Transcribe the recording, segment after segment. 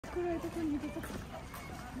暗いところに出た。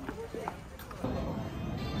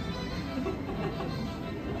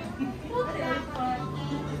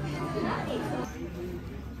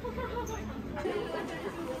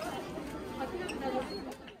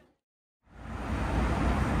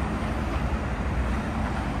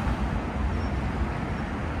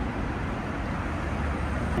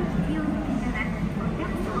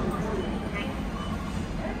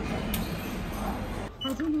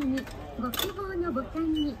はじめにご希望のボタ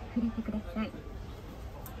ンに触れてください。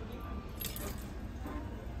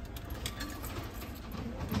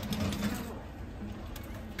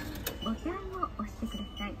ボタンを押してくだ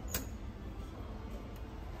さい。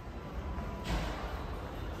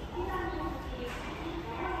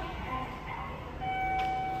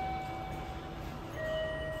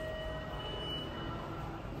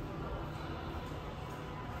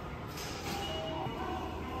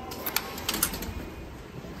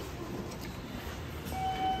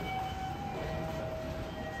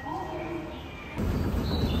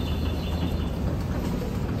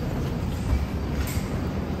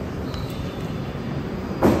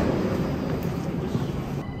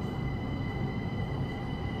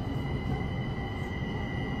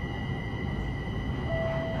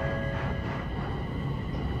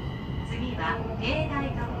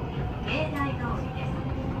境内通りです。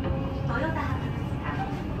トヨタ博物館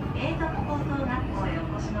永徳高等学校へお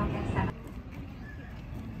越しのお客様。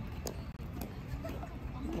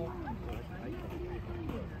こ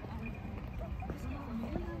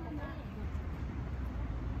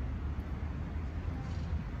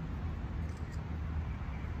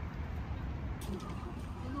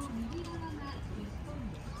の右側が日本、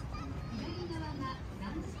左側が男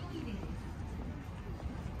子トイレです。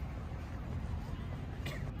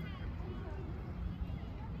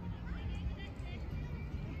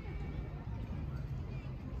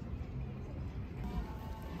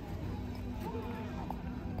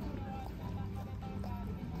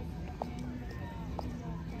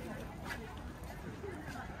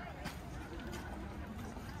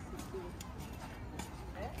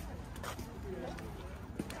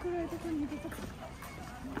暗いところに出た。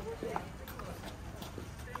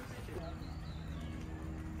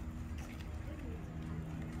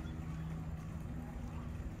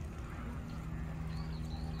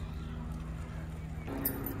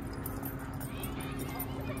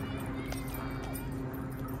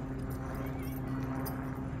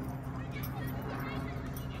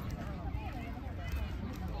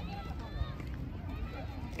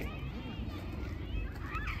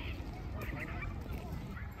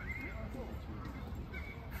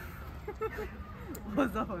わ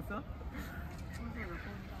ざわざ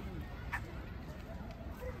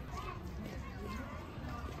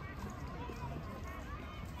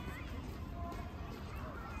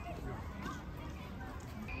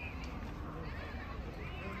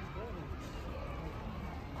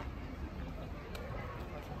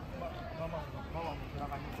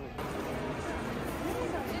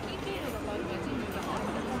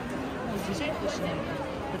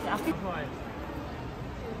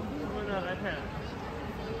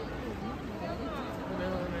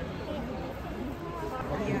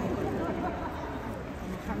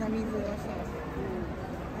鼻水がさ、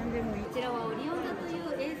何でもいい。こちらはオリオン座とい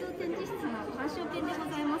う映像展示室の鑑賞展でご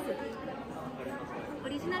ざいます。オ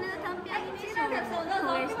リジナルの短編アニメーションを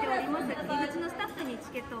放映しております。入り口のスタッフにチ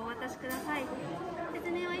ケットをお渡しください。説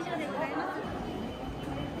明は以上でございます。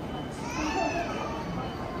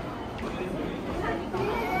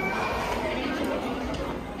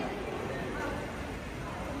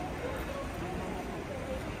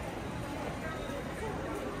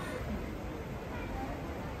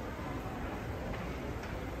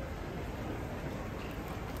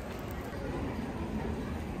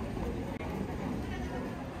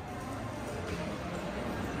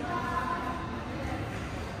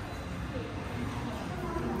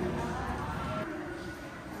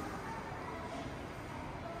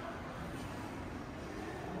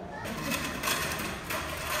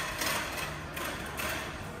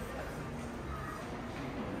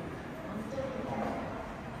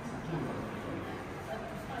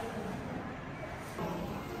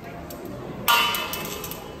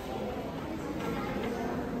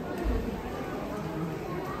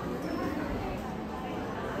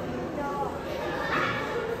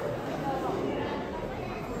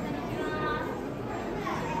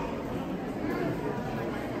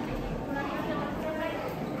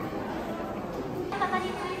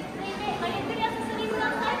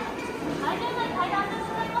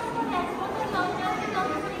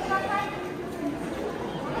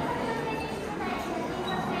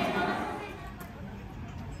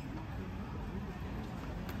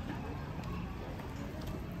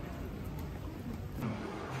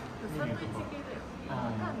サンドイッチ系だよ。パ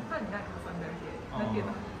ンになんか挟んである系。なんていう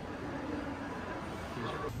の。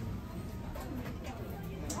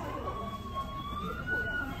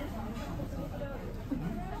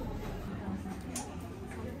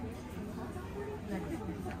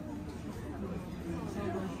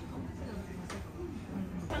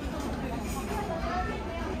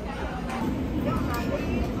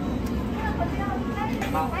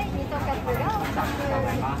はい、味噌カツがお2つ。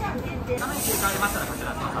変わりましたらこち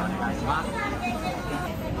ら操作お願いします。お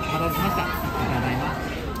待たせしました。ありがとうございます。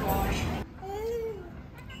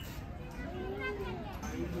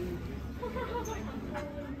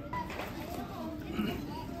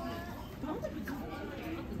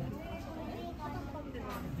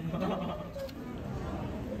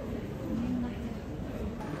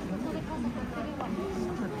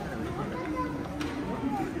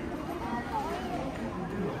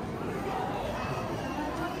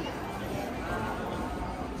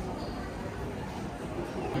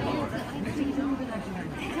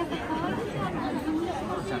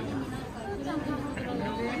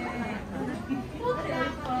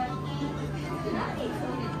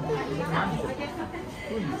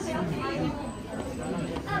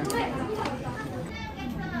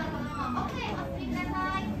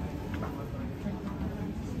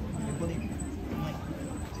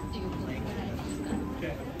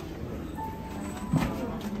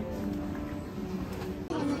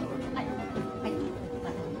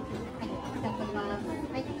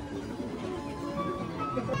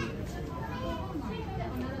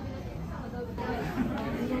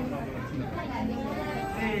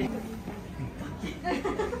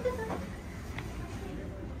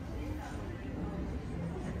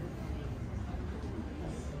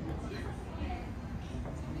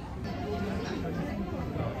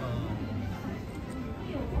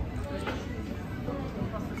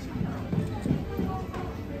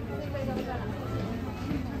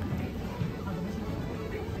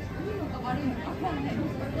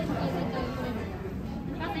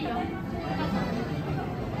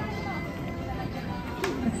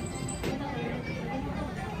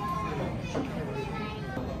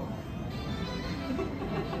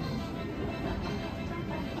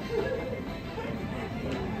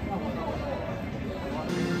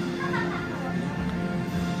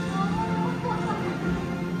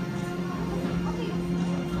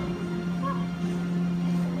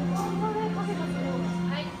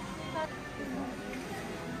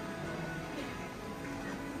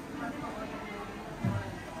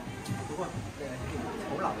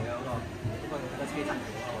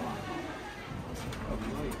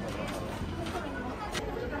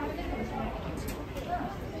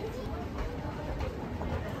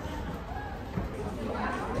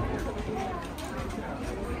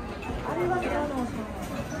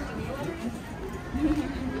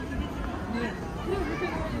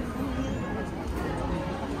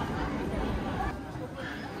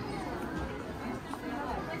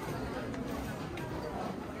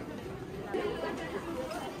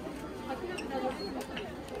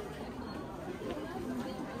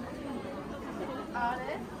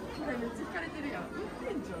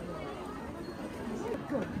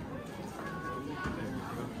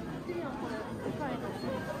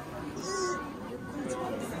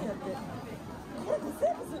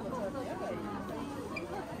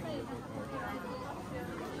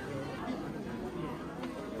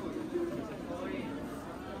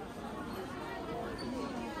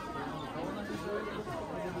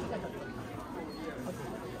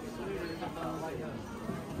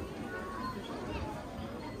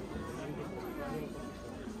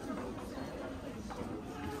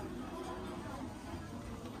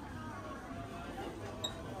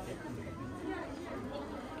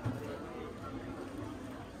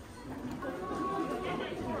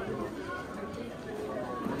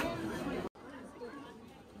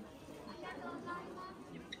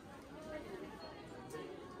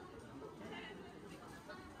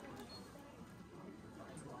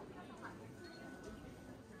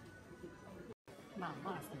まあ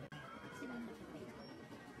まあそう。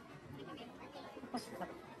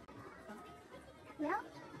いや、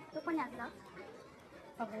どこにあった？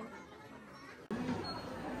多分。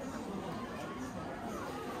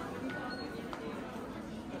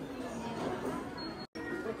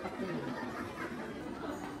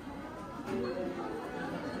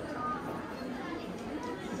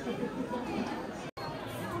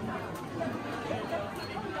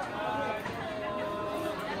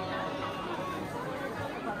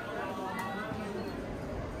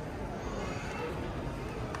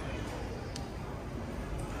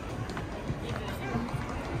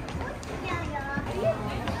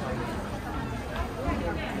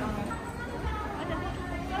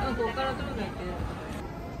仲間がいて。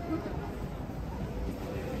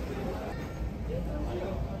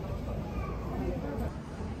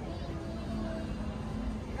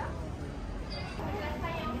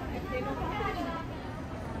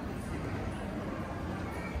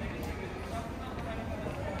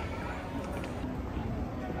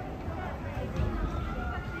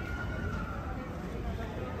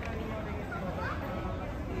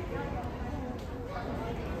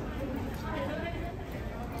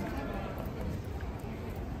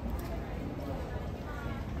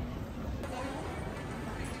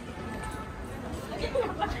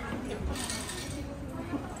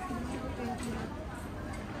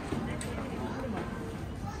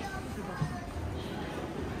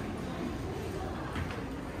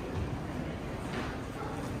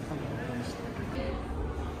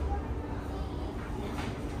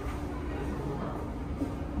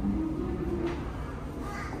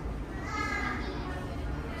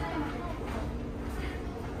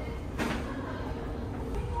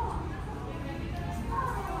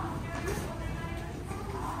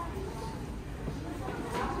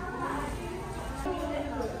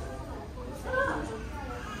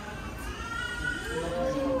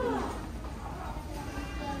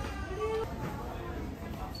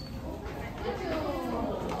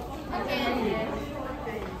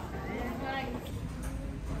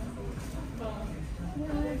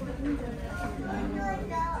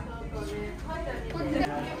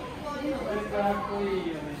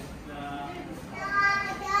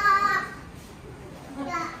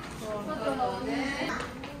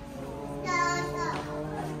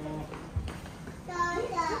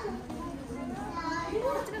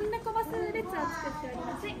こちらの猫バス列は作っており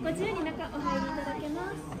ます。ご自由に中お入りいただけ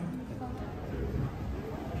ます。